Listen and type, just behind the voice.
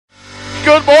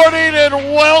Good morning and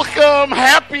welcome.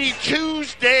 Happy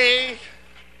Tuesday.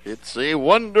 It's a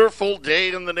wonderful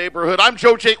day in the neighborhood. I'm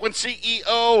Joe Jaquin,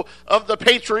 CEO of the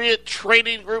Patriot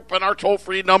Trading Group, and our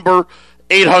toll-free number,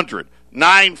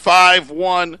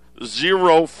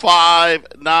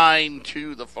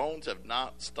 800-951-0592. The phones have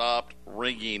not stopped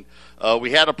ringing. We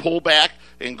had a pullback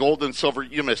in gold and silver.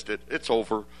 You missed it. It's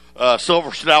over.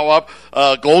 Silver's now up.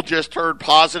 Gold just turned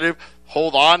positive.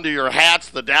 Hold on to your hats.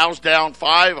 The Dow's down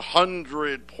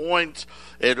 500 points.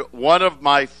 And one of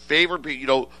my favorite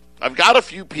people, I've got a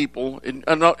few people, and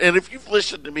if you've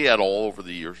listened to me at all over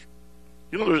the years,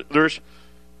 there's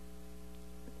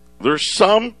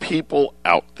some people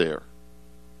out there.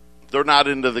 They're not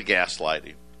into the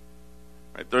gaslighting,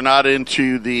 right? They're not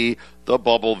into the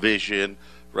bubble vision,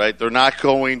 right? They're not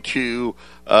going to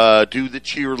do the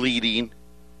cheerleading.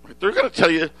 Right? They're going to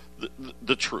tell you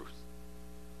the truth.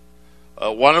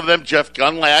 One of them, Jeff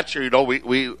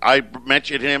Gundlach, I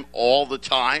mention him all the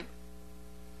time.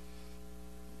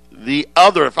 The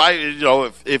other, if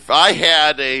I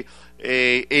had a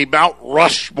Mount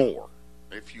Rushmore,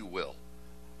 if you will,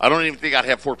 I don't even think I'd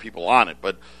have four people on it,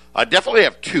 but I definitely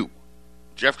have two,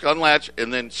 Jeff Gundlach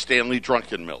and then Stanley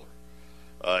Druckenmiller.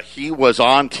 He was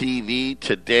on TV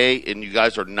today, and you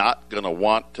guys are not going to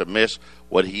want to miss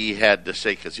what he had to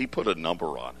say because he put a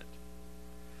number on it.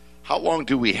 How long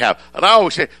do we have? And I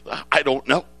always say, I don't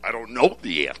know. I don't know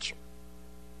the answer.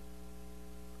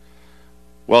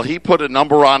 Well, he put a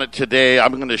number on it today.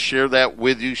 I'm going to share that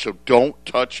with you, so don't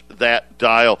touch that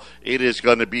dial. It is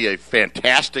going to be a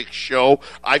fantastic show.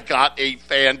 I've got a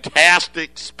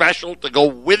fantastic special to go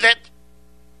with it,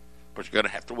 but you're going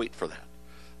to have to wait for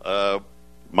that.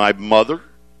 My mother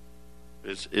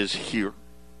is here.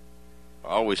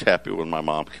 Always happy when my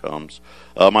mom comes.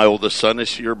 My oldest son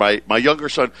is here. My younger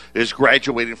son is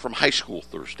graduating from high school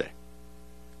Thursday.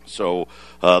 So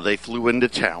they flew into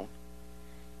town.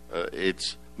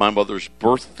 It's my mother's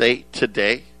birthday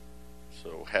today.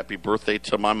 So happy birthday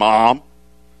to my mom.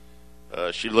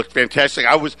 She looked fantastic.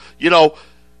 I was,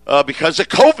 because of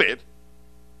COVID,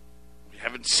 we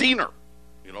haven't seen her.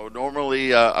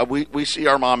 Normally we see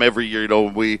our mom every year.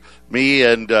 Me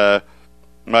and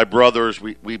my brothers,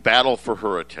 we battle for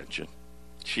her attention.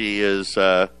 She is,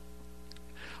 I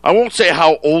won't say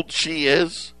how old she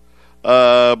is,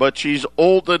 but she's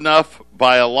old enough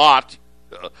by a lot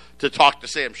to talk to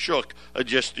Sam Shook,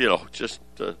 just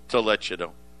to let you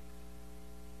know.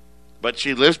 But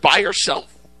she lives by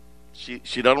herself. She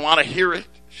doesn't want to hear it.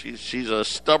 She's a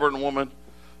stubborn woman,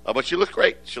 but she looked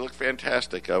great. She looked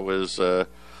fantastic. I was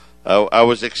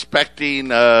expecting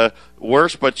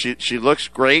worse, but she looks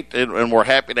great, and we're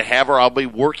happy to have her. I'll be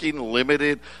working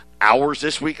limited hours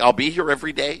this week. I'll be here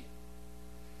every day.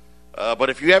 But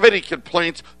if you have any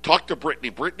complaints, talk to Brittany.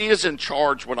 Brittany is in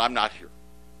charge when I'm not here.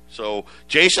 So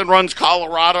Jason runs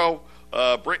Colorado.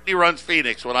 Brittany runs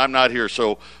Phoenix when I'm not here.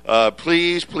 So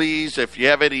please, if you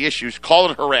have any issues, call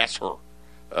and harass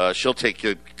her. She'll take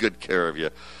good care of you.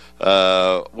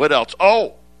 What else?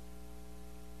 Oh,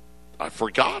 I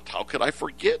forgot. How could I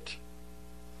forget?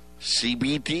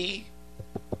 CBD.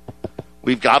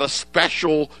 We've got a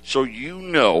special, so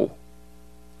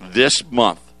this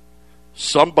month,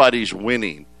 somebody's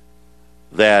winning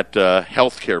that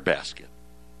healthcare basket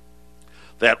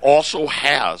that also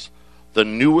has the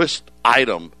newest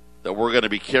item that we're going to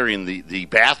be carrying, the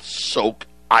bath soak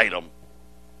item.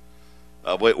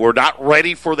 We're not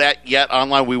ready for that yet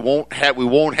online. We won't have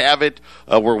it.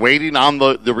 We're waiting on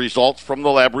the results from the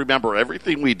lab. Remember,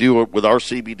 everything we do with our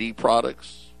CBD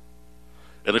products,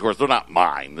 and of course they're not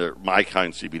mine. They're my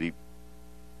kind CBD.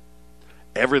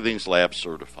 Everything's lab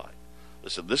certified.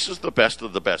 Listen, this is the best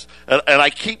of the best, and I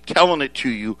keep telling it to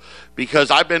you because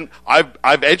I've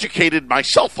educated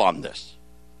myself on this.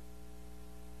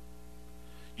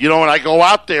 When I go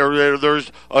out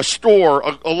there's a store,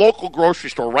 a local grocery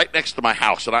store right next to my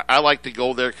house, and I like to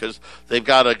go there because they've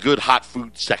got a good hot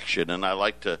food section, and I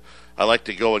like to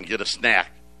go and get a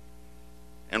snack.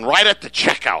 And right at the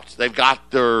checkouts, they've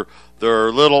got their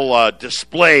little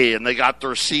display, and they got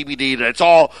their CBD, and it's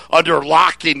all under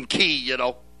lock and key, and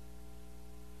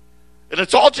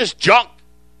it's all just junk,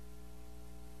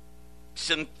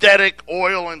 synthetic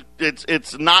oil, and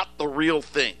it's not the real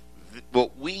thing.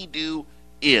 What we do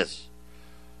is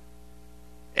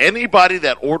anybody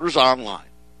that orders online,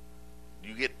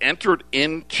 you get entered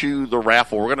into the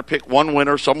raffle. We're going to pick one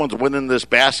winner. Someone's winning this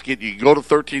basket. You can go to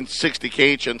 1360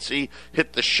 KHNC,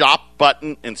 hit the shop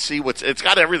button, and see it's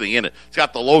got everything in it. It's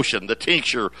got the lotion, the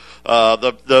tincture,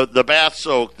 the bath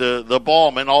soak, the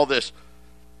balm, and all this.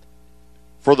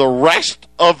 For the rest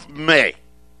of May,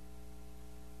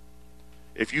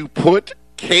 if you put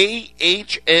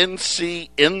KHNC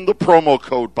in the promo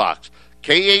code box.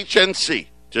 KHNC.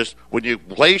 Just when you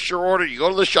place your order, you go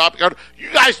to the shopping cart.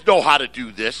 You guys know how to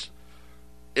do this.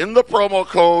 In the promo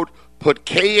code, put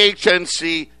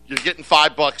KHNC. You're getting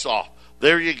 $5 off.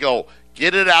 There you go.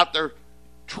 Get it out there.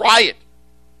 Try it.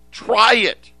 Try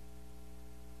it.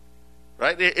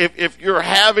 Right? If you're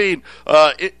having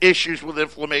issues with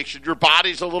inflammation, your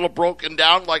body's a little broken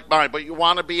down like mine, but you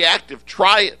want to be active,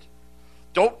 try it.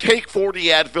 Don't take 40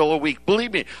 Advil a week.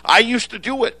 Believe me, I used to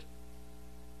do it.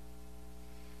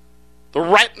 The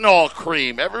retinol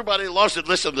cream, everybody loves it.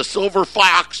 Listen, the Silver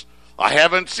Fox, I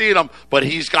haven't seen him, but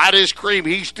he's got his cream.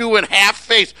 He's doing half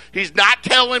face. He's not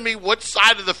telling me which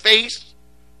side of the face.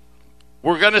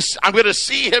 I'm going to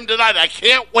see him tonight. I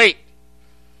can't wait.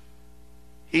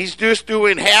 He's just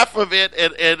doing half of it,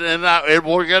 and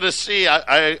we're going to see.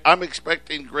 I'm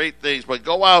expecting great things. But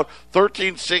go out,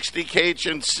 1360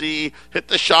 KHNC, hit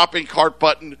the shopping cart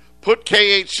button, put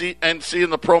KHNC in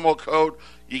the promo code.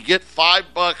 You get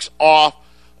 $5 off.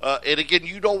 And again,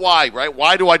 you know why, right?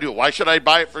 Why do I do it? Why should I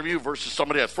buy it from you versus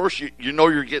somebody else? First, you know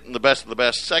you're getting the best of the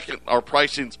best. Second, our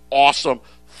pricing's awesome.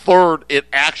 Third, it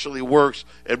actually works.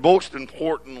 And most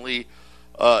importantly,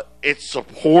 it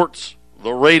supports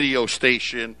the radio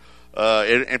station.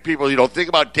 And people, think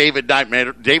about David Knight,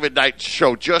 man. David Knight's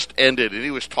show just ended, and he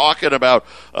was talking about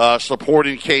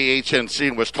supporting KHNC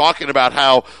and was talking about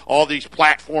how all these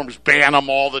platforms ban them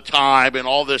all the time and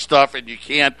all this stuff, and you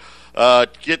can't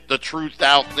get the truth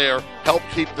out there. Help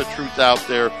keep the truth out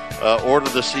there. Order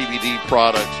the CBD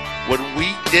products. When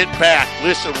we get back,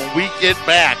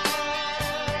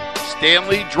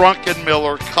 Stanley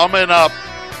Druckenmiller coming up,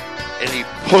 and he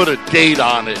put a date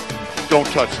on it. Don't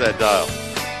touch that dial.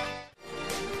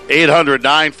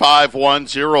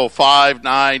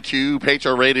 800-951-0592,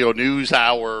 Patriot Radio News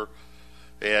Hour.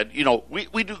 And,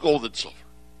 we do gold and silver.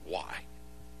 Why?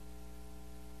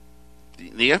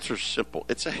 The answer is simple.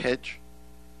 It's a hedge.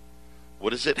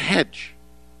 What does it hedge?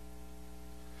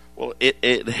 Well,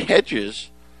 it hedges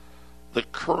the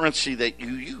currency that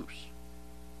you use.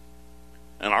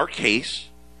 In our case,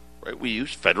 right, we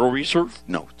use Federal Reserve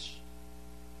notes.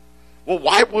 Well,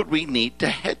 why would we need to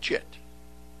hedge it?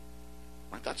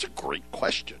 Right, that's a great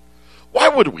question. Why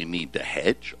would we need to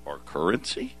hedge our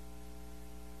currency?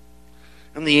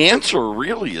 And the answer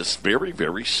really is very,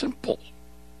 very simple.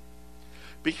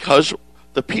 Because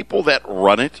the people that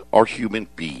run it are human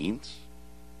beings.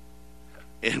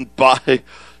 And by the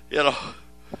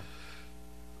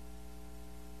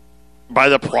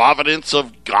providence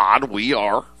of God, we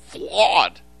are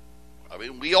flawed. I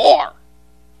mean, we are.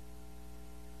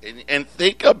 And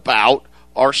think about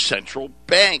our central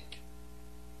bank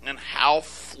and how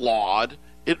flawed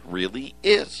it really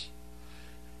is.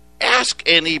 Ask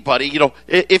anybody,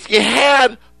 if you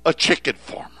had a chicken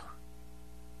farmer,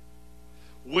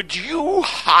 would you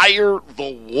hire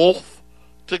the wolf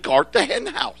to guard the hen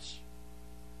house?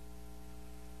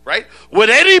 Right?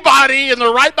 Would anybody in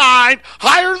their right mind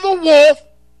hire the wolf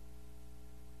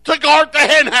to guard the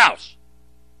hen house?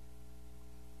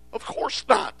 Of course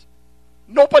not.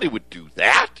 Nobody would do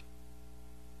that.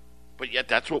 But yet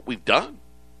that's what we've done.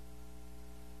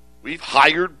 We've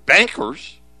hired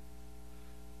bankers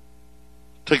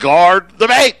to guard the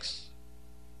banks.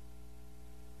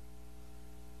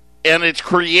 And it's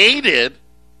created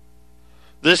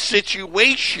this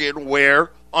situation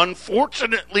where,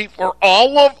 unfortunately for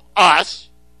all of us,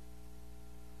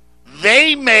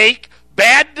 they make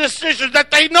bad decisions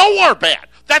that they know are bad,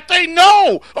 that they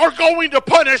know are going to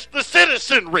punish the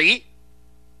citizenry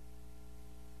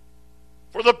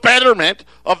for the betterment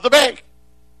of the bank.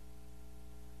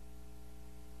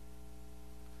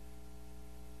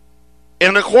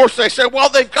 And of course they say, well,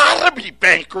 they've got to be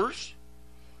bankers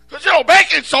because,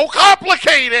 banking's so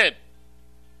complicated.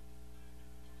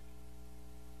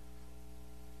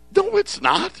 No, it's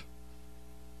not.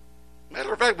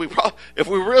 Matter of fact, if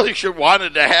we really should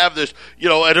wanted to have this,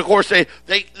 and of course they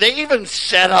even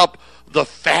set up the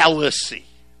fallacy.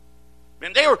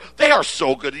 And they are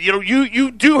so good. You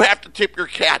do have to tip your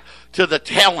hat to the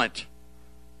talent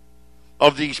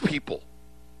of these people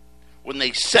when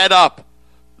they set up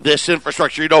this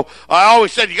infrastructure. I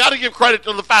always said you got to give credit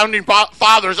to the founding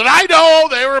fathers, and I know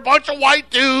they were a bunch of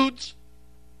white dudes.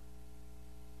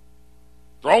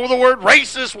 Throw the word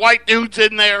racist white dudes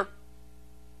in there.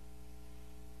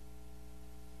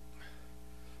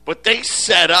 But they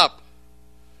set up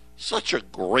such a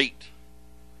great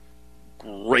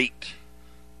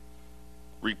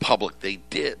republic. They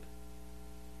did.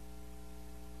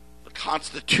 The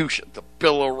Constitution, the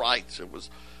Bill of Rights,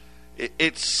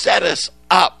 it set us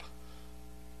up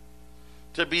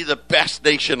to be the best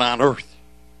nation on earth.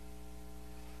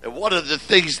 And one of the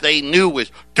things they knew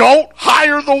is don't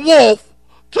hire the wolf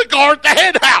to guard the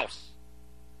hen house.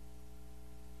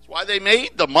 That's why they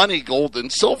made the money gold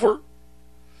and silver.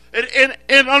 And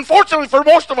unfortunately for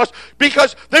most of us,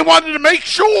 because they wanted to make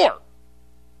sure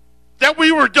that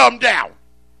we were dumbed down.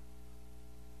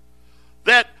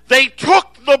 That they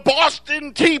took the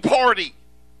Boston Tea Party,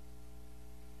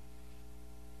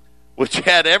 which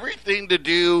had everything to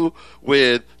do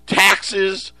with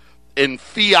taxes and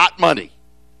fiat money,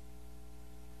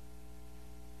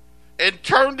 and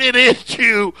turned it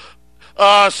into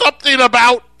something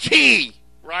about tea,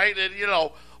 right?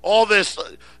 And, all this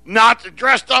not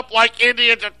dressed up like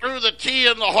Indians and threw the tea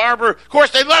in the harbor. Of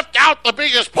course, they left out the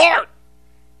biggest part,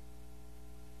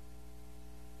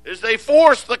 is they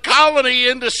forced the colony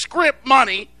into scrip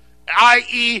money,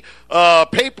 i.e.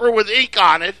 Paper with ink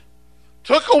on it,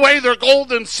 took away their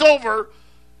gold and silver,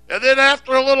 and then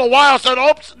after a little while said,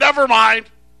 oops, never mind.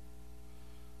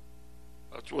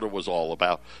 That's what it was all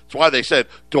about. That's why they said,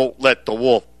 don't let the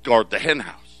wolf guard the hen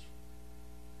house.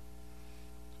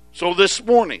 So this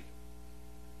morning,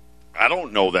 I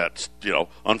don't know that,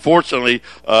 unfortunately,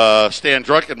 Stan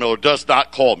Druckenmiller does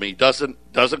not call me, doesn't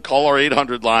call our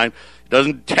 800 line,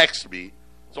 doesn't text me.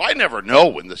 So I never know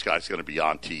when this guy's going to be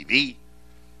on TV.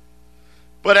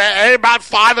 But at about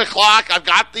 5 o'clock, I've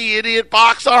got the idiot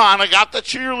box on. I got the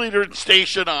cheerleader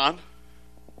station on.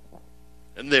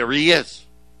 And there he is.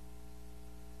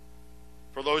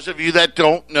 For those of you that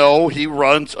don't know, he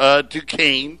runs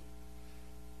Duquesne.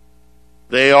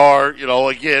 They are,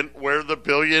 again, where the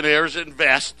billionaires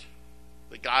invest.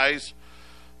 The guy's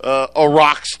a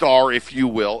rock star, if you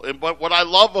will. But what I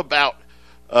love about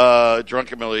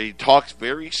Druckenmiller, he talks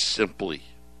very simply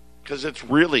because it's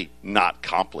really not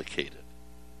complicated.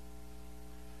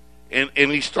 And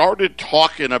he started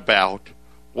talking about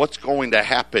what's going to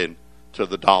happen to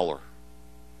the dollar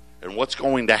and what's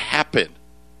going to happen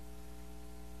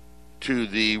to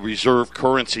the reserve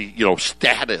currency,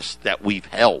 status that we've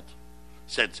held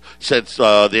since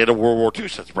the end of World War II,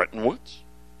 since Bretton Woods.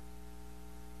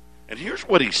 And here's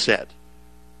what he said.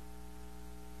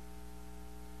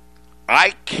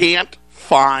 I can't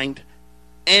find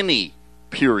any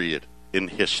period in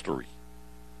history.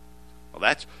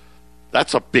 Well,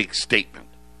 that's a big statement.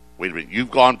 Wait a minute, you've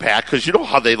gone back, because you know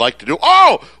how they like to do,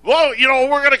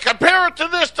 we're going to compare it to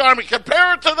this time and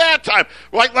compare it to that time.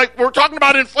 Like we're talking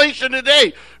about inflation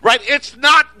today, right? It's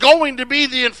not going to be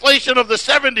the inflation of the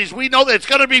 70s. We know that it's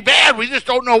going to be bad. We just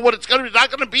don't know what it's going to be. It's not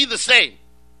going to be the same.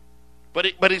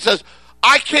 But he says,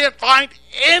 I can't find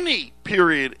any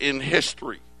period in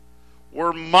history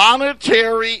where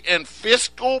monetary and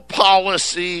fiscal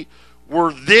policy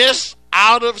were this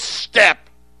out of step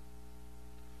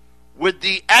with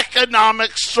the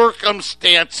economic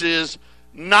circumstances,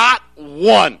 not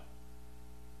one.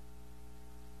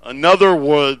 In other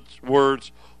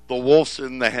words, the wolf's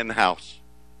in the hen house.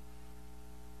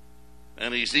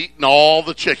 And he's eating all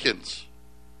the chickens.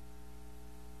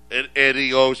 And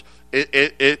he goes,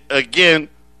 again,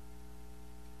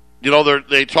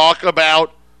 they talk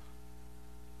about,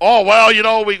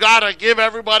 we got to give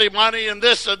everybody money and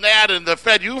this and that, and the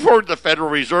Fed. You've heard the Federal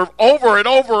Reserve over and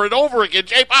over and over again.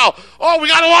 Jay Powell, we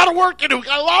got a lot of work to do.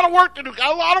 Got a lot of work to do.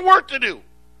 Got a lot of work to do.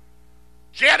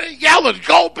 Janet Yellen,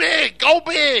 go big, go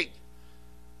big.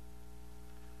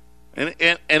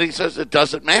 And he says it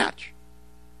doesn't match.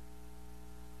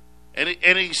 And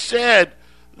he said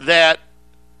that,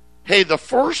 hey, the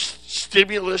first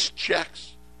stimulus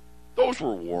checks, those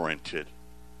were warranted.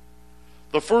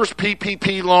 The first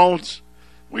PPP loans,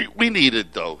 we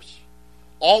needed those.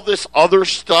 All this other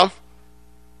stuff,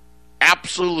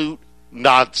 absolute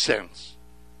nonsense.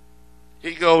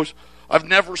 He goes, I've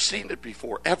never seen it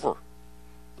before, ever.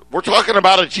 We're talking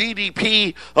about a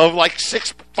GDP of like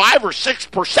 5 or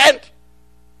 6%.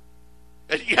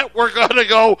 And yet we're going to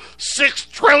go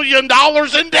 $6 trillion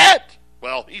in debt.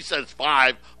 Well, he says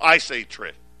 5, I say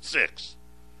 6.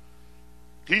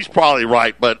 He's probably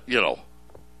right, but,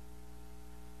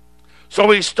 So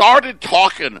he started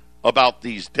talking about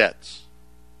these debts.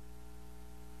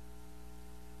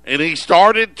 And he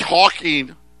started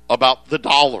talking about the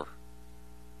dollar.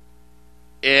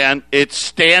 And it's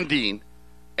standing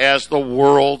as the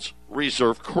world's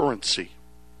reserve currency.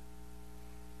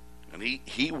 And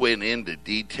he went into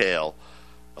detail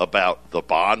about the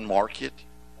bond market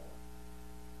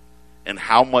and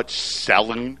how much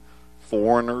selling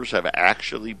foreigners have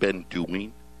actually been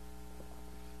doing.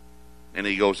 And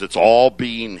he goes, it's all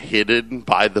being hidden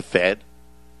by the Fed.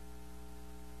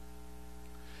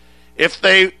 If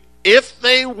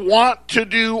they want to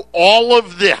do all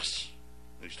of this,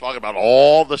 he's talking about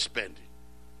all the spending,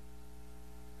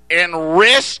 and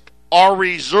risk our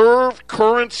reserve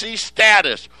currency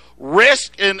status,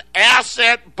 risk an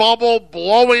asset bubble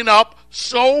blowing up,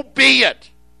 so be it.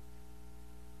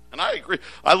 And I agree.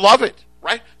 I love it,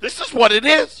 right? This is what it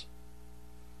is.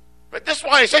 Right? This is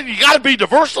why I said you got to be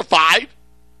diversified.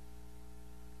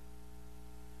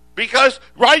 Because,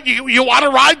 right, you want to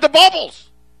ride the bubbles.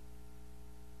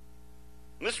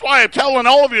 And this is why I'm telling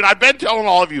all of you, and I've been telling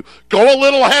all of you, go a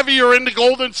little heavier into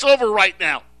gold and silver right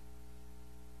now.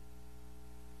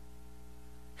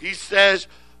 He says,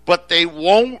 but they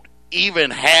won't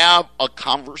even have a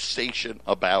conversation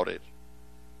about it.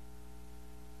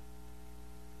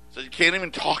 So you can't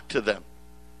even talk to them.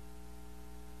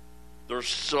 They're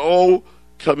so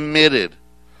committed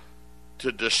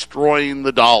to destroying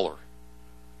the dollar.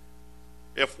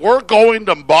 If we're going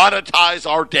to monetize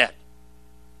our debt,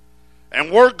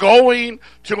 and we're going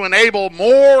to enable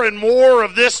more and more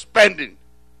of this spending,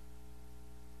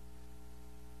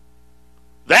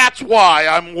 that's why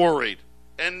I'm worried.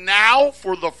 And now,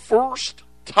 for the first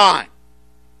time,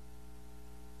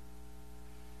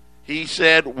 he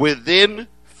said within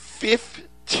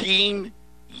 15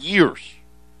 years,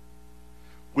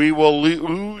 we will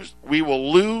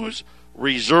lose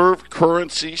reserve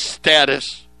currency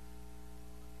status.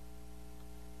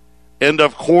 And,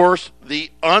 of course, the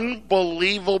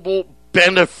unbelievable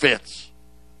benefits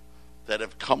that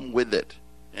have come with it.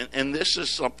 And this is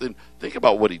something, think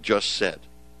about what he just said.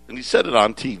 And he said it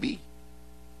on TV.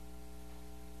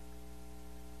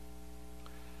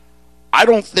 I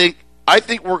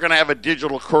think we're going to have a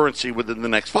digital currency within the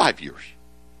next 5 years.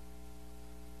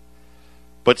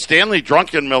 But Stanley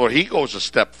Druckenmiller, he goes a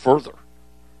step further.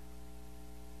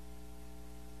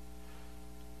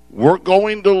 We're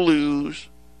going to lose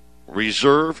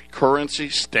reserve currency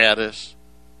status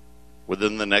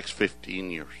within the next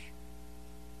 15 years.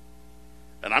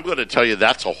 And I'm going to tell you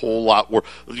that's a whole lot worse.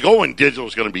 Going digital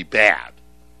is going to be bad.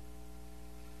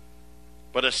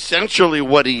 But essentially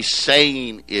what he's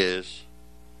saying is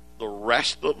the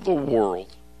rest of the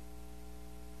world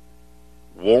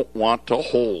won't want to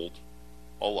hold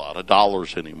a lot of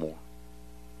dollars anymore.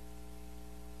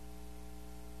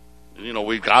 You know,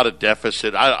 we've got a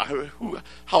deficit.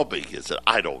 How big is it?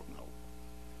 I don't know.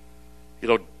 You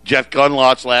know, Jeff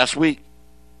Gundlach last week,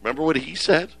 remember what he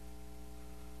said?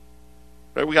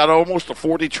 Right, we got almost a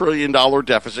 $40 trillion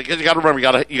deficit. Because you got to remember,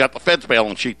 you got the Fed's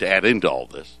balance sheet to add into all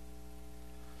this.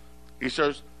 He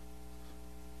says,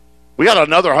 we got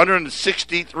another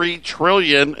 $163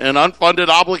 trillion in unfunded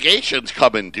obligations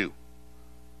coming due.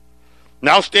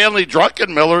 Now Stanley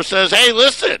Druckenmiller says, hey,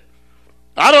 listen,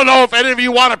 I don't know if any of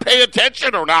you want to pay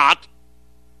attention or not,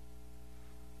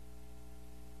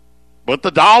 but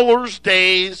the dollar's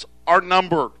days are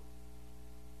numbered.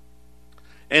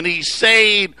 And he's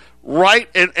saying, right,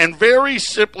 and very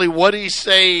simply what he's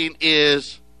saying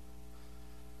is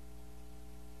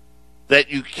that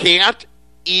you can't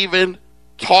even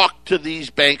talk to these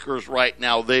bankers right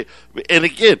now. And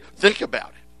again, think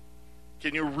about it.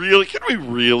 Can we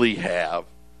really have,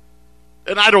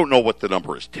 and I don't know what the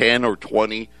number is, 10 or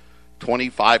 20,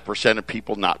 25% of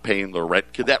people not paying their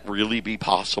rent? Could that really be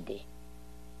possible?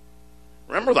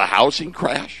 Remember the housing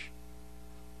crash?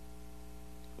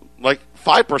 Like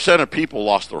 5% of people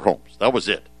lost their homes. That was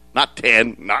it. Not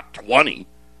 10, not 20,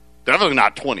 definitely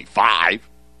not 25.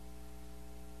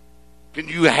 Can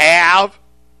you have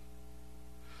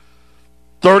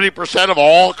 30% of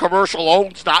all commercial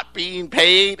loans not being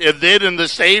paid and then in the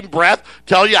same breath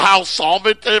tell you how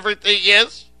solvent everything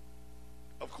is?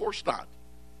 Of course not.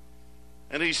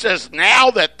 And he says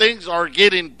now that things are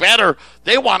getting better,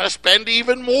 they want to spend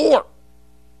even more.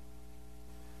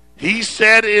 He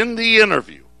said in the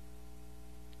interview,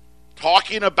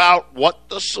 talking about what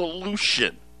the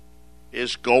solution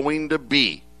is going to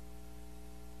be,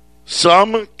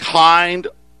 some kind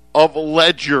of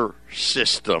ledger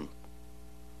system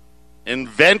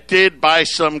invented by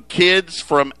some kids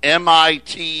from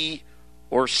MIT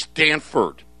or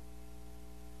Stanford.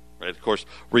 Right, of course,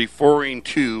 referring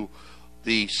to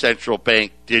the central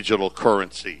bank digital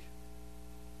currency.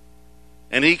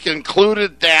 And he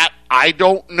concluded that I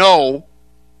don't know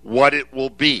what it will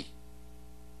be.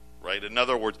 Right? In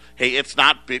other words, hey, it's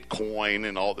not Bitcoin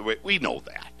and all the way. We know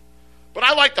that. But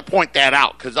I like to point that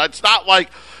out because it's not like,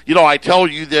 I tell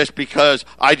you this because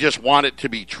I just want it to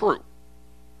be true.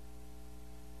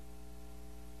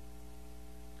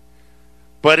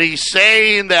 But he's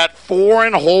saying that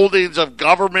foreign holdings of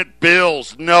government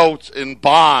bills, notes, and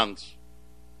bonds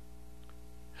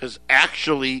has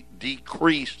actually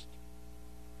decreased.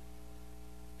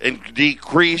 And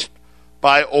decreased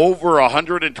by over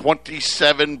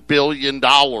 $127 billion,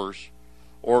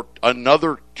 or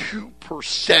another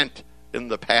 2% in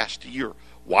the past year.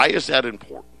 Why is that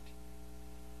important?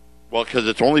 Well, because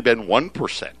it's only been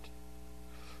 1%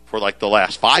 for like the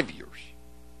last 5 years.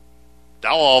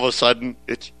 Now all of a sudden,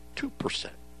 it's 2%.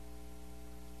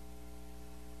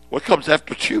 What comes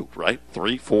after 2, right?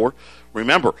 3, 4.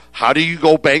 Remember, how do you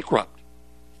go bankrupt?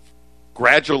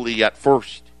 Gradually at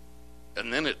first.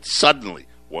 And then it's suddenly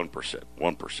 1%, 1%,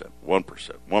 1%,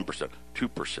 1%, 2%,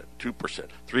 2%, 3%,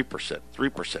 3%,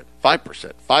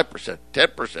 5%, 5%,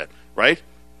 10%, right?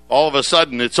 All of a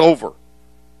sudden, it's over.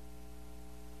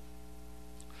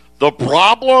 The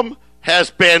problem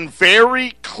has been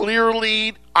very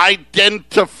clearly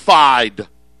identified.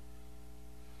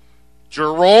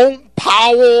 Jerome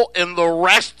Powell and the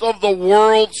rest of the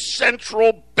world's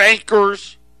central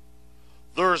bankers,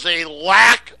 there's a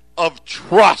lack of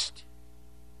trust.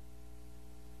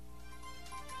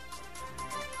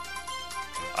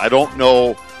 I don't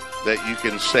know that you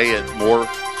can say it more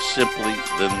simply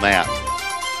than that.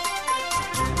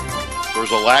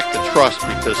 There's a lack of trust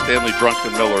because Stanley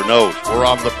Druckenmiller knows we're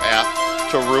on the path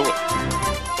to ruin.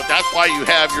 But that's why you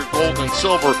have your gold and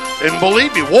silver. And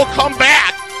believe me, we'll come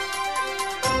back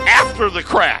after the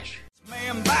crash.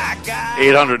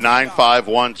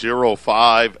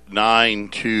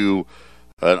 800-951-0592.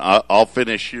 And I'll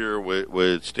finish here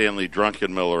with Stanley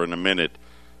Druckenmiller in a minute.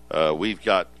 We've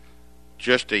got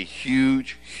just a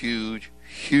huge, huge,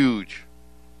 huge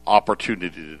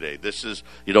opportunity today. This is,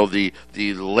 the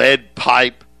lead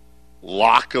pipe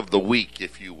lock of the week,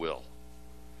 if you will.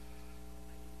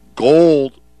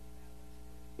 Gold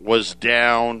was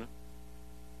down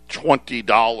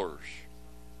 $20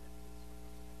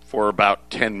 for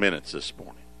about 10 minutes this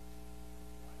morning.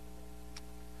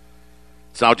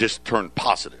 It's now just turned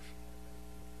positive.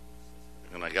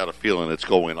 And I got a feeling it's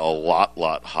going a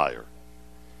lot higher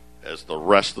as the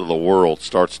rest of the world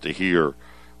starts to hear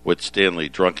what Stanley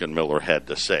Druckenmiller had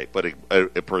to say. But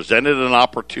it presented an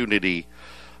opportunity.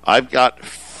 I've got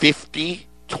 50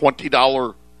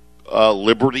 $20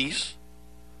 Liberties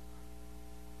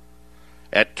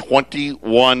at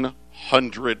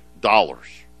 $2,100.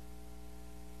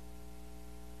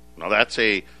 Now that's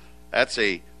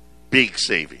a big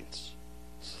savings.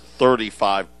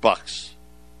 $35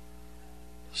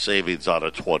 savings out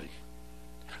of 20.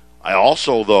 I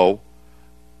also, though,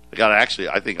 got I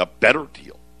think a better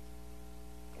deal.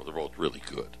 Well, they're both really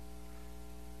good.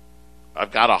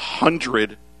 I've got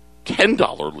 100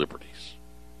 $10 Liberties.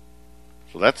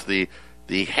 So that's the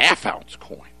half ounce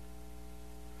coin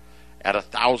at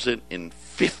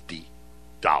 $1,050.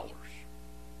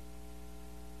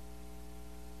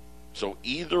 So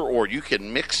either or, you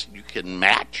can mix, you can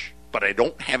match, but I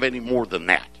don't have any more than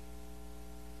that.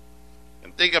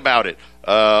 And think about it.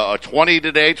 A 20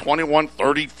 today,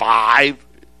 21.35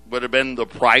 would have been the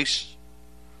price.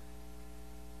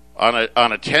 On a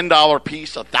 $10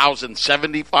 piece,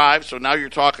 $1,075. So now you're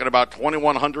talking about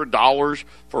 $2,100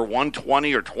 for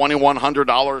 120 or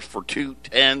 $2,100 for 2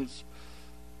 10s.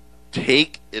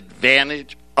 Take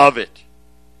advantage of it.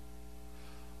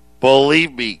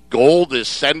 Believe me, gold is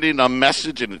sending a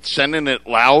message, and it's sending it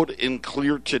loud and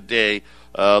clear today.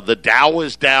 The Dow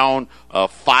is down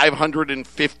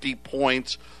 550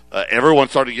 points. Everyone's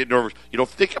starting to get nervous.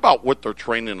 Think about what they're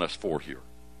training us for here.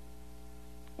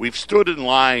 We've stood in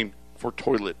line for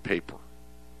toilet paper.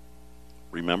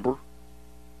 Remember?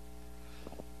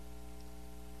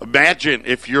 Imagine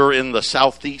if you're in the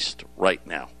southeast right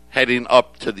now, heading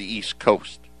up to the East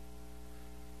Coast.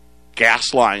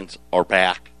 Gas lines are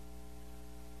back.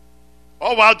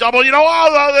 Oh, well, double,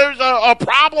 there's a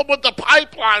problem with the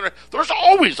pipeline. There's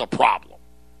always a problem.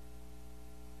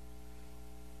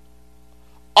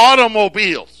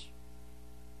 Automobiles.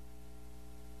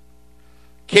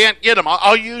 Can't get them.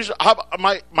 I'll use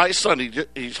my son.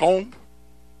 He's home.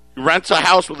 He rents a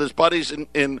house with his buddies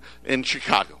in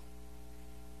Chicago.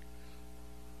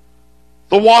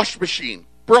 The wash machine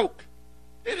broke.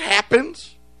 It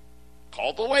happens.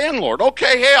 Call the landlord.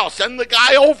 Okay, hey, I'll send the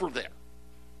guy over there.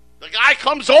 The guy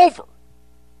comes over.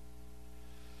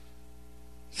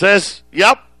 Says,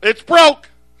 yep, it's broke.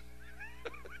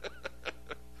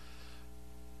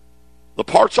 The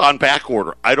part's on back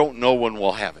order. I don't know when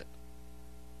we'll have it.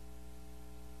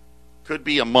 Could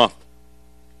be a month.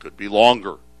 Could be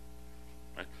longer.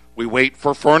 Right? We wait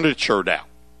for furniture now.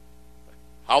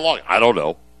 How long? I don't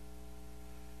know.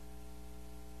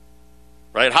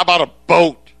 Right? How about a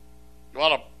boat? You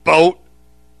want a boat?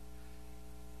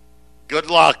 Good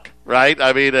luck, right?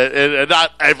 I mean,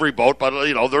 not every boat, but,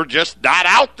 they're just not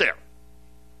out there.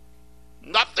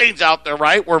 Nothing's out there,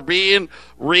 right? We're being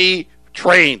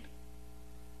retrained.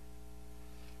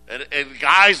 And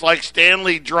guys like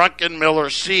Stanley Druckenmiller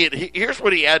see it. Here's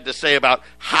what he had to say about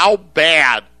how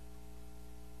bad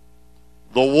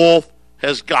the wolf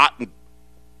has gotten,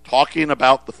 talking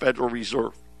about the Federal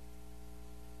Reserve.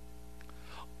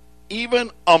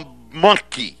 Even a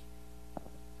monkey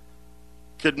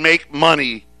could make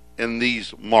money in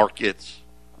these markets.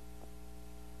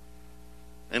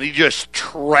 And he just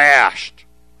trashed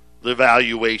the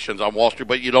valuations on Wall Street.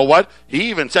 But you know what? He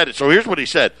even said it. So here's what he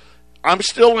said. I'm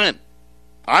still in.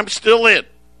 I'm still in.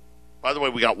 By the way,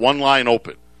 we got one line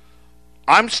open.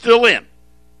 I'm still in.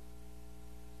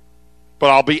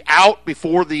 But I'll be out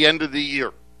before the end of the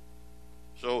year.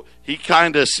 So he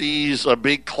kind of sees a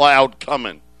big cloud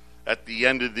coming at the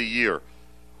end of the year.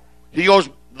 He goes,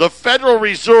 the Federal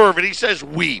Reserve, and he says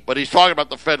we, but he's talking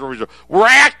about the Federal Reserve. We're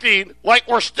acting like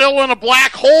we're still in a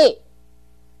black hole.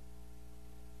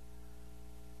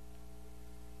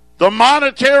 The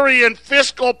monetary and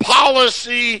fiscal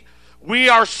policy, we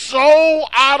are so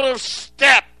out of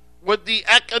step with the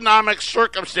economic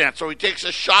circumstance. So he takes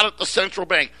a shot at the central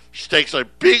bank. He takes a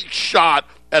big shot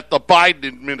at the Biden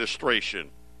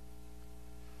administration.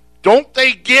 Don't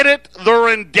they get it?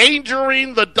 They're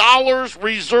endangering the dollar's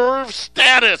reserve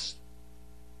status.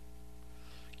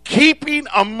 Keeping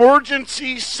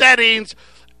emergency settings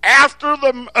after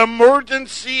the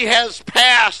emergency has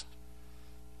passed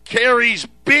carries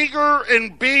bigger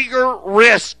and bigger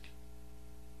risk.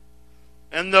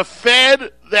 And the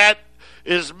Fed that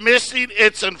is missing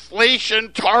its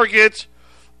inflation targets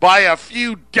by a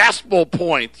few decimal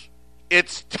points.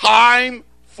 It's time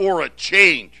for a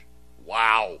change.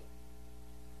 Wow.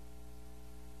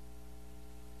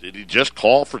 Did he just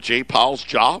call for Jay Powell's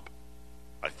job?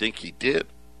 I think he did.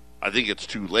 I think it's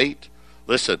too late.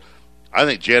 Listen, I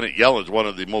think Janet Yellen is one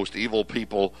of the most evil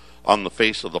people on the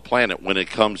face of the planet when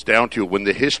it comes down to it, when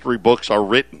the history books are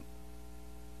written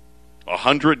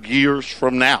 100 years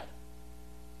from now.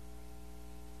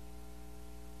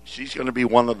 She's going to be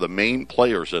one of the main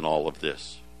players in all of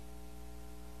this.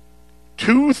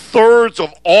 2/3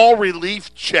 of all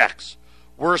relief checks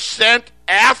were sent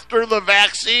after the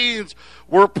vaccines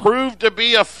were proved to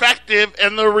be effective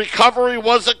and the recovery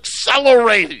was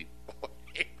accelerating.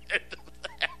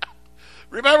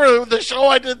 Remember the show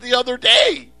I did the other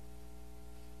day?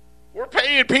 We're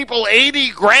paying people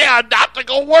 $80,000 not to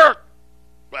go work.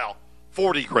 Well,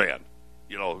 $40,000.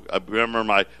 You know, I remember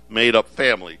my made-up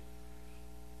family.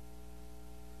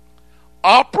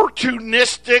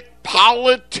 Opportunistic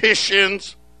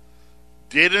politicians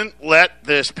didn't let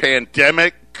this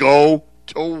pandemic go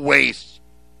to waste.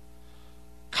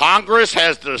 Congress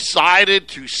has decided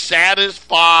to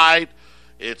satisfy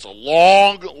its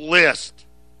long list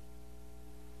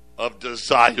of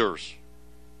desires.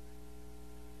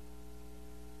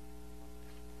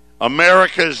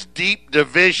 America's deep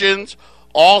divisions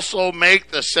also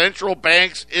make the central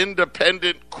bank's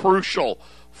independence crucial.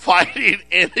 Fighting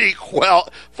inequality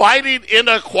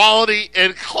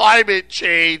and climate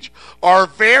change are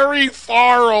very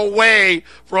far away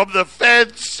from the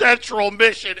Fed's central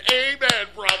mission. Amen,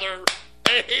 brother.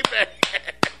 Amen.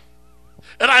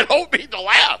 And I don't mean to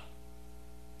laugh.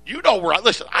 You know where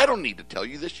listen, I don't need to tell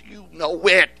you this. You know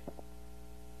it.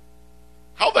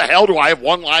 How the hell do I have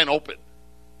one line open?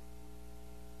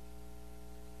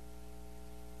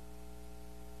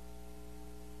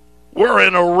 We're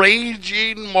in a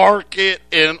raging market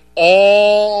in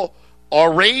all, a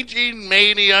raging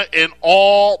mania in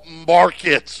all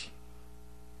markets.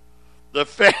 The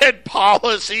Fed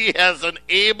policy has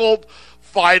enabled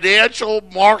financial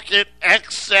market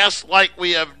excess like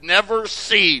we have never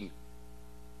seen.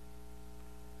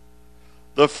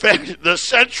 The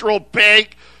central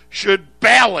bank should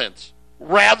balance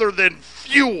rather than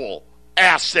fuel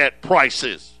asset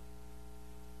prices.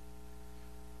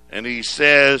 And he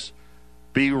says,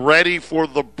 be ready for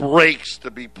the brakes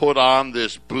to be put on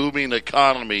this booming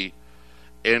economy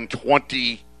in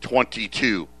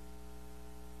 2022.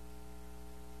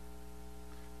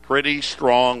 Pretty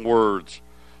strong words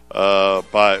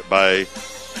by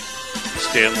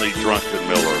Stanley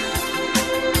Druckenmiller.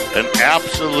 An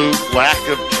absolute lack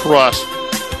of trust,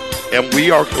 and we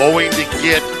are going to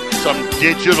get some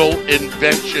digital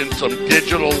invention, some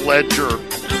digital ledger,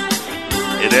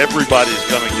 and everybody's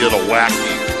going to get a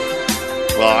wacky.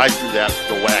 Well, I do that,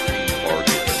 the wacky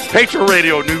party. Patriot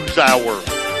Radio News Hour.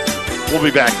 We'll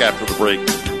be back after the break.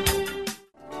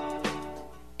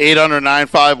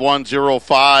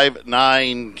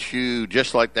 800-951-0592.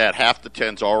 Just like that, half the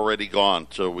 10's already gone.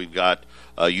 So we've got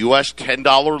U.S.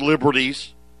 $10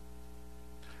 Liberties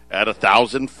at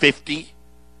 $1,050.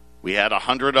 We had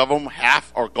 100 of them.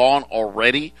 Half are gone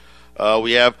already.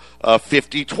 We have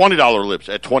 $50, $20 libs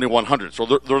at 2,100. So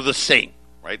they're the same,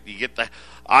 right? You get the.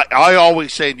 I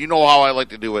always say, you know how I like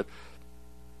to do it.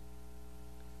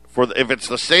 If it's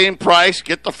the same price,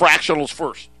 get the fractionals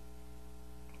first.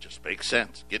 Just makes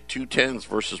sense. Get 210s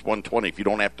versus 120 if you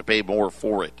don't have to pay more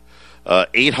for it.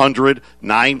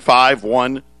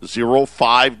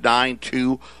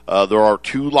 800-951-0592. There are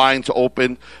 2 lines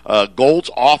open. Gold's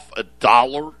off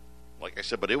 $1, like I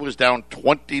said, but it was down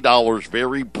 $20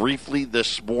 very briefly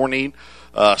this morning.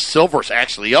 Silver's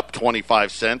actually up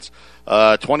 25 cents,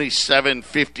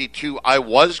 27.52. I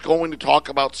was going to talk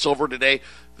about silver today.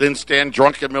 Then Stan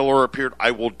Druckenmiller appeared.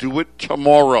 I will do it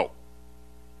tomorrow.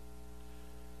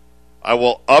 I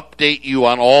will update you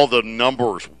on all the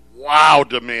numbers. Wow,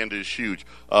 demand is huge.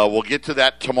 We'll get to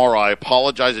that tomorrow. I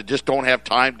apologize. I just don't have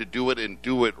time to do it and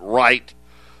do it right.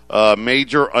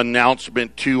 Major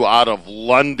announcement, too, out of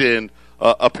London.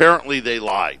 Apparently they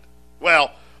lied.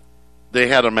 Well, they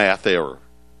had a math error.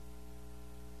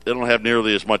 They don't have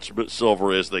nearly as much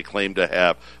silver as they claim to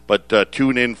have. But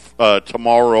tune in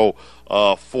tomorrow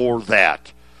for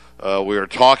that. We are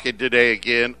talking today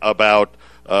again about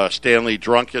Stanley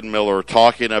Druckenmiller,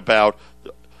 talking about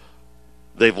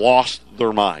they've lost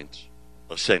their minds,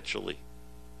 essentially,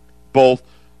 both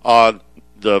on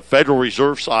the Federal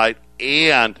Reserve side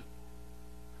and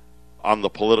on the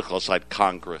political side,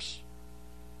 Congress.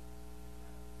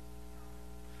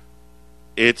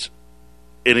 And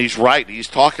he's right. He's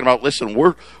talking about, listen,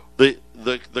 we're the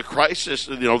crisis,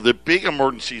 the big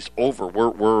emergency's over.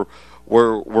 We're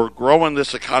growing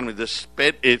this economy.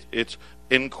 It's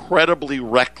incredibly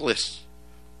reckless.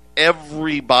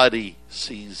 Everybody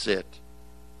sees it.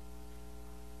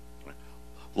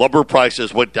 Lumber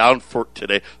prices went down for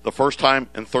today, the first time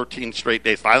in 13 straight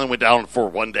days. Finally went down for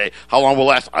one day. How long will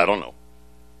it last? I don't know.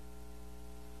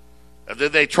 And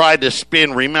then they tried to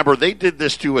spin. Remember, they did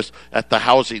this to us at the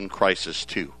housing crisis,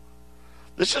 too.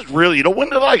 This is really, when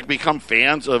did I become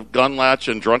fans of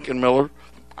Gundlach and Druckenmiller?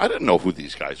 I didn't know who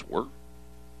these guys were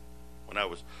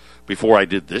before I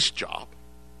did this job.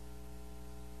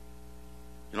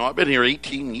 I've been here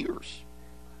 18 years.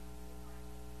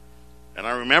 And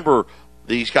I remember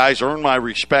these guys earned my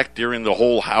respect during the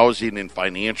whole housing and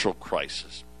financial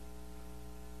crisis.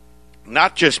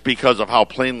 Not just because of how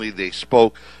plainly they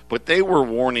spoke, but they were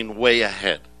warning way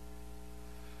ahead.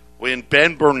 When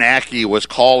Ben Bernanke was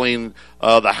calling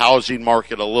the housing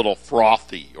market a little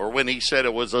frothy, or when he said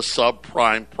it was a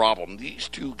subprime problem, these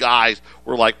two guys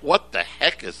were like, what the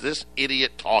heck is this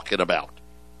idiot talking about?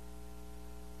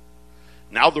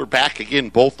 Now they're back again,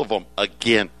 both of them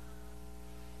again.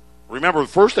 Remember,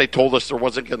 first they told us there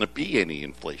wasn't going to be any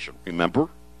inflation. Remember?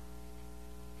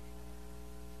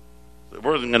 There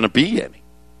wasn't going to be any.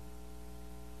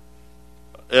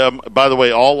 By the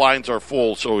way, all lines are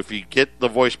full, so if you get the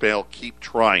voicemail, keep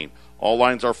trying. All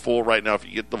lines are full right now. If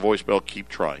you get the voicemail, keep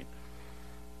trying.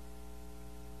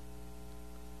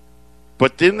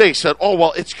 But then they said,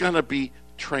 it's going to be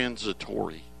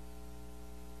transitory.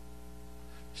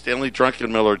 Stanley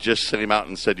Druckenmiller just came out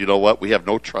and said, you know what? We have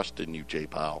no trust in you, Jay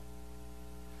Powell.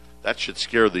 That should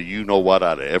scare the you-know-what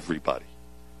out of everybody.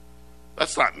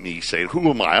 That's not me saying, who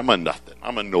am I? I'm a nothing.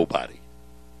 I'm a nobody.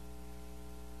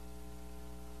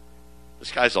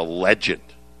 This guy's a legend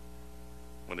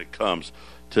when it comes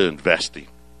to investing.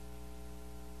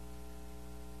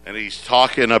 And he's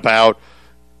talking about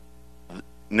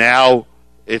now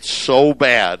it's so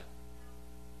bad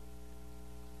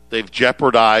they've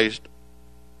jeopardized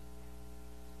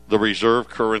the reserve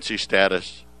currency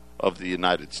status of the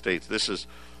United States. This is,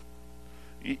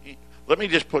 let me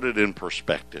just put it in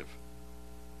perspective.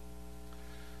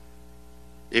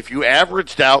 If you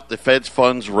averaged out the Fed's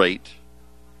funds rate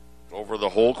over the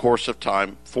whole course of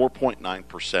time,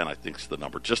 4.9%, I think is the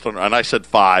number. And I said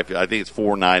 5. I think it's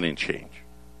 4.9 and change.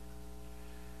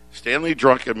 Stanley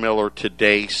Druckenmiller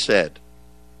today said,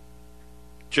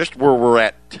 just where we're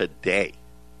at today.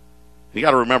 You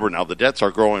got to remember now, the debts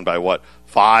are growing by what?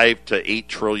 $5 to $8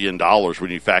 trillion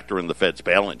when you factor in the Fed's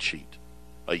balance sheet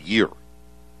a year.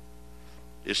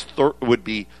 Would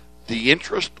be the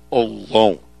interest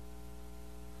alone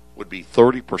would be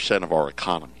 30% of our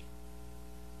economy.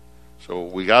 So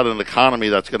we got an economy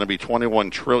that's going to be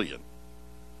 $21 trillion.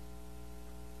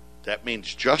 That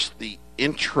means just the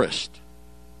interest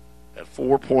at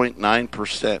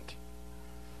 4.9%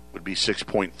 would be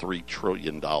 $6.3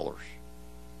 trillion.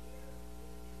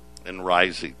 And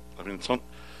rising. I mean,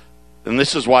 and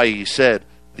this is why he said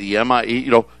the MIE,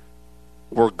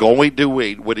 we're going to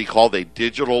what he called a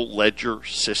digital ledger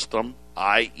system,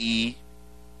 i.e.,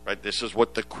 right? This is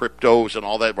what the cryptos and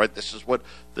all that, right? This is what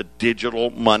the digital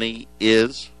money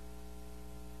is.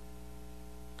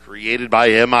 created by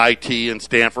MIT and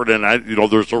Stanford, and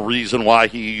there's a reason why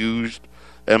he used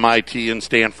MIT and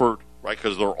Stanford, right?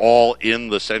 Because they're all in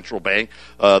the central bank.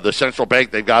 The central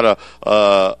bank, they've got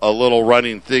a little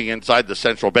running thing inside the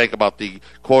central bank about the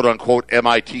quote unquote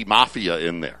MIT mafia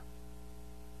in there.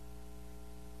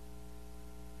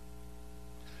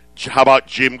 How about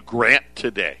Jim Grant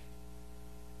today?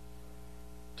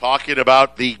 Talking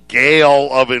about the gale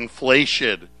of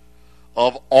inflation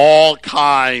of all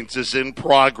kinds is in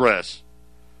progress.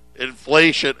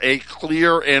 Inflation, a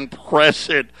clear and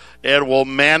present, and will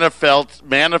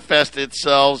manifest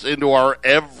itself into our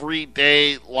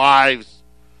everyday lives.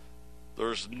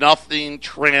 There's nothing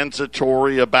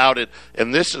transitory about it,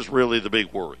 and this is really the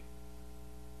big worry.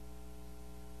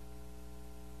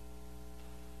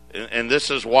 And this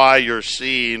is why you're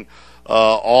seeing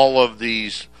all of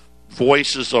these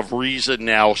voices of reason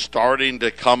now starting to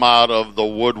come out of the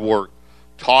woodwork,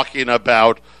 talking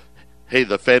about, hey,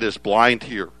 the Fed is blind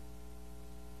here.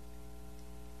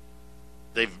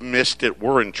 They've missed it.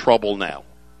 We're in trouble now.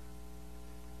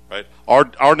 Right?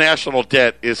 Our national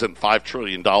debt isn't $5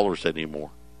 trillion anymore.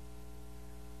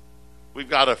 We've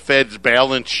got a Fed's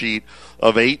balance sheet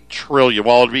of $8 trillion.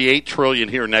 Well, it'll be $8 trillion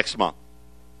here next month.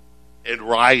 And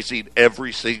rising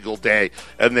every single day.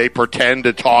 And they pretend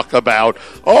to talk about,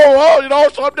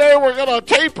 someday we're going to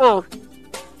taper.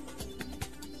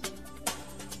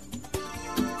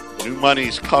 New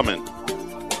money's coming.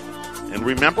 And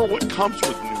remember what comes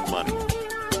with new money.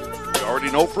 You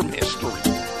already know from history.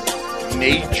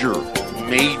 Major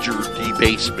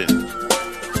debasement.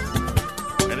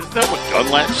 And isn't that what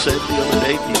Gunlach said the other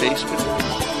day, debasement?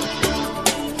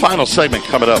 Final segment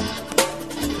coming up.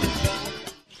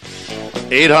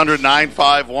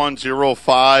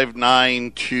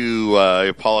 800-951-0592. I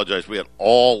apologize. We had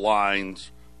all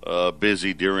lines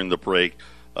busy during the break.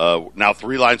 Now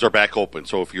 3 lines are back open.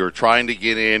 So if you're trying to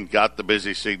get in, got the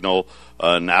busy signal,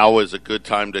 now is a good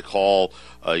time to call.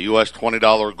 U.S.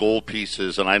 $20 gold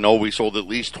pieces, and I know we sold at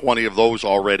least 20 of those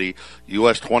already.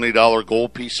 U.S. $20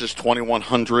 gold pieces,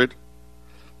 2,100.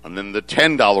 And then the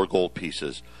 $10 gold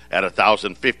pieces at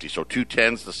 1,050. So 2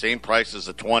 10s, the same price as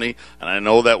the 20. And I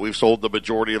know that we've sold the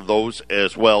majority of those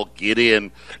as well. Get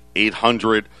in,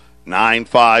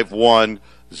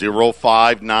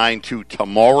 800-951-0592.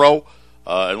 Tomorrow,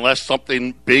 unless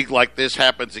something big like this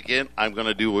happens again, I'm going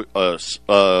to do an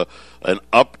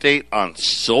update on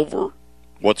silver.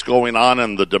 What's going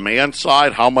on the demand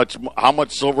side, how much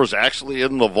silver is actually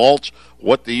in the vaults,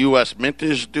 what the U.S. Mint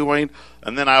is doing,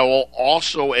 and then I will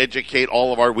also educate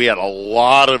we had a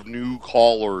lot of new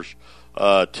callers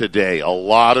today,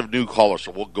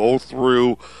 so we'll go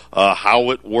through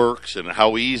how it works and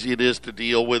how easy it is to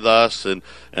deal with us and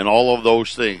all of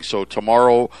those things. So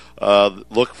tomorrow,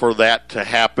 look for that to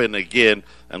happen again,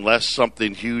 unless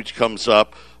something huge comes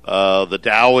up. The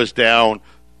Dow is down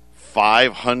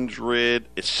 500,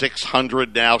 it's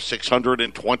 600 now,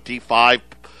 625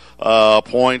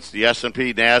 points. The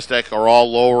S&P, NASDAQ are all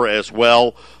lower as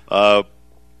well.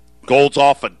 Gold's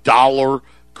off $1.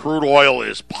 Crude oil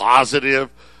is positive.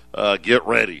 Get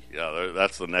ready. Yeah,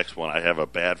 that's the next one. I have a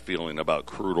bad feeling about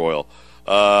crude oil.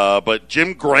 But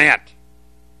Jim Grant,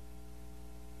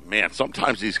 man,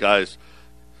 sometimes these guys,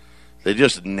 they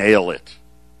just nail it.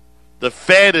 The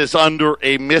Fed is under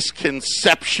a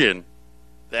misconception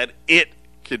that it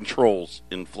controls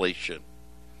inflation.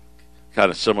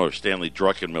 Kind of similar to Stanley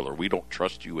Druckenmiller. We don't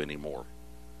trust you anymore.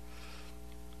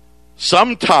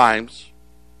 Sometimes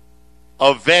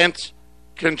events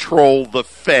control the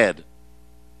Fed.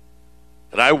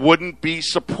 And I wouldn't be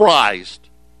surprised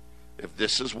if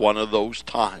this is one of those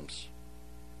times.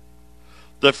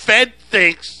 The Fed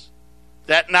thinks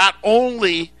that not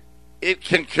only it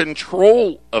can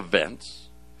control events,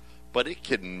 but it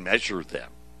can measure them.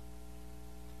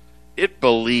 It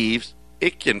believes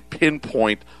it can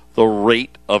pinpoint the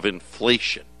rate of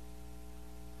inflation.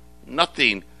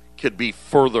 Nothing could be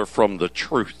further from the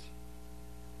truth.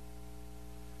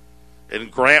 And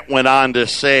Grant went on to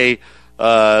say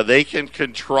they can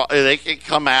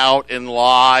come out and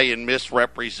lie and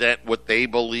misrepresent what they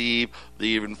believe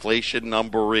the inflation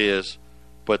number is.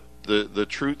 But the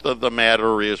truth of the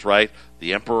matter is, right,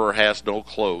 the emperor has no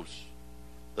clothes.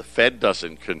 The Fed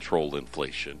doesn't control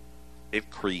inflation. It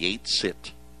creates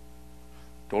it.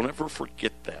 Don't ever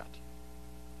forget that.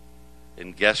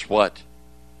 And guess what?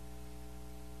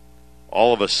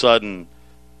 All of a sudden,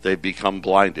 they've become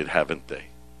blinded, haven't they?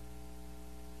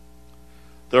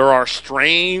 There are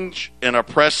strange and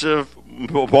oppressive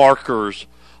markers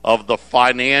of the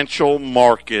financial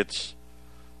markets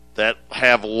that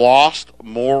have lost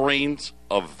moorings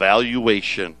of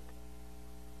valuation.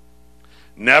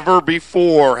 Never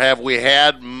before have we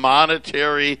had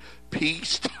monetary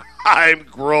peacetime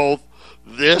growth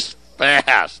this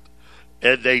fast,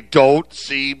 and they don't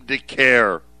seem to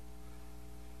care.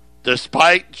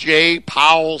 Despite Jay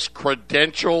Powell's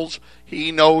credentials,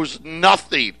 he knows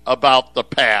nothing about the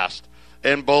past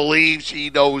and believes he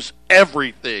knows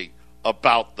everything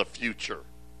about the future.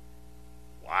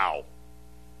 Wow.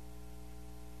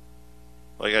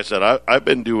 Like I said, I've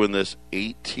been doing this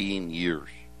 18 years.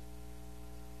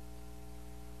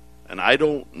 And I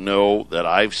don't know that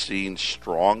I've seen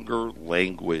stronger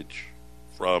language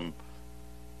from,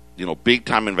 big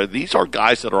time investors. These are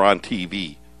guys that are on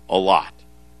TV a lot.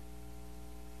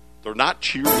 They're not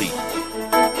cheerleading.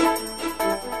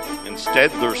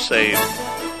 Instead, they're saying,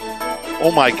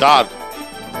 oh my God,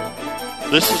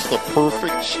 this is the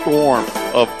perfect storm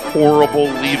of horrible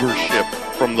leadership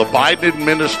from the Biden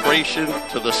administration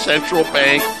to the central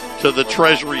bank to the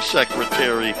Treasury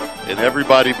Secretary, and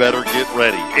everybody better get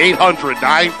ready.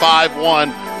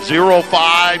 800-951-0592.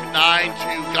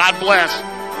 God bless.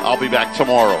 I'll be back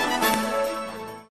tomorrow.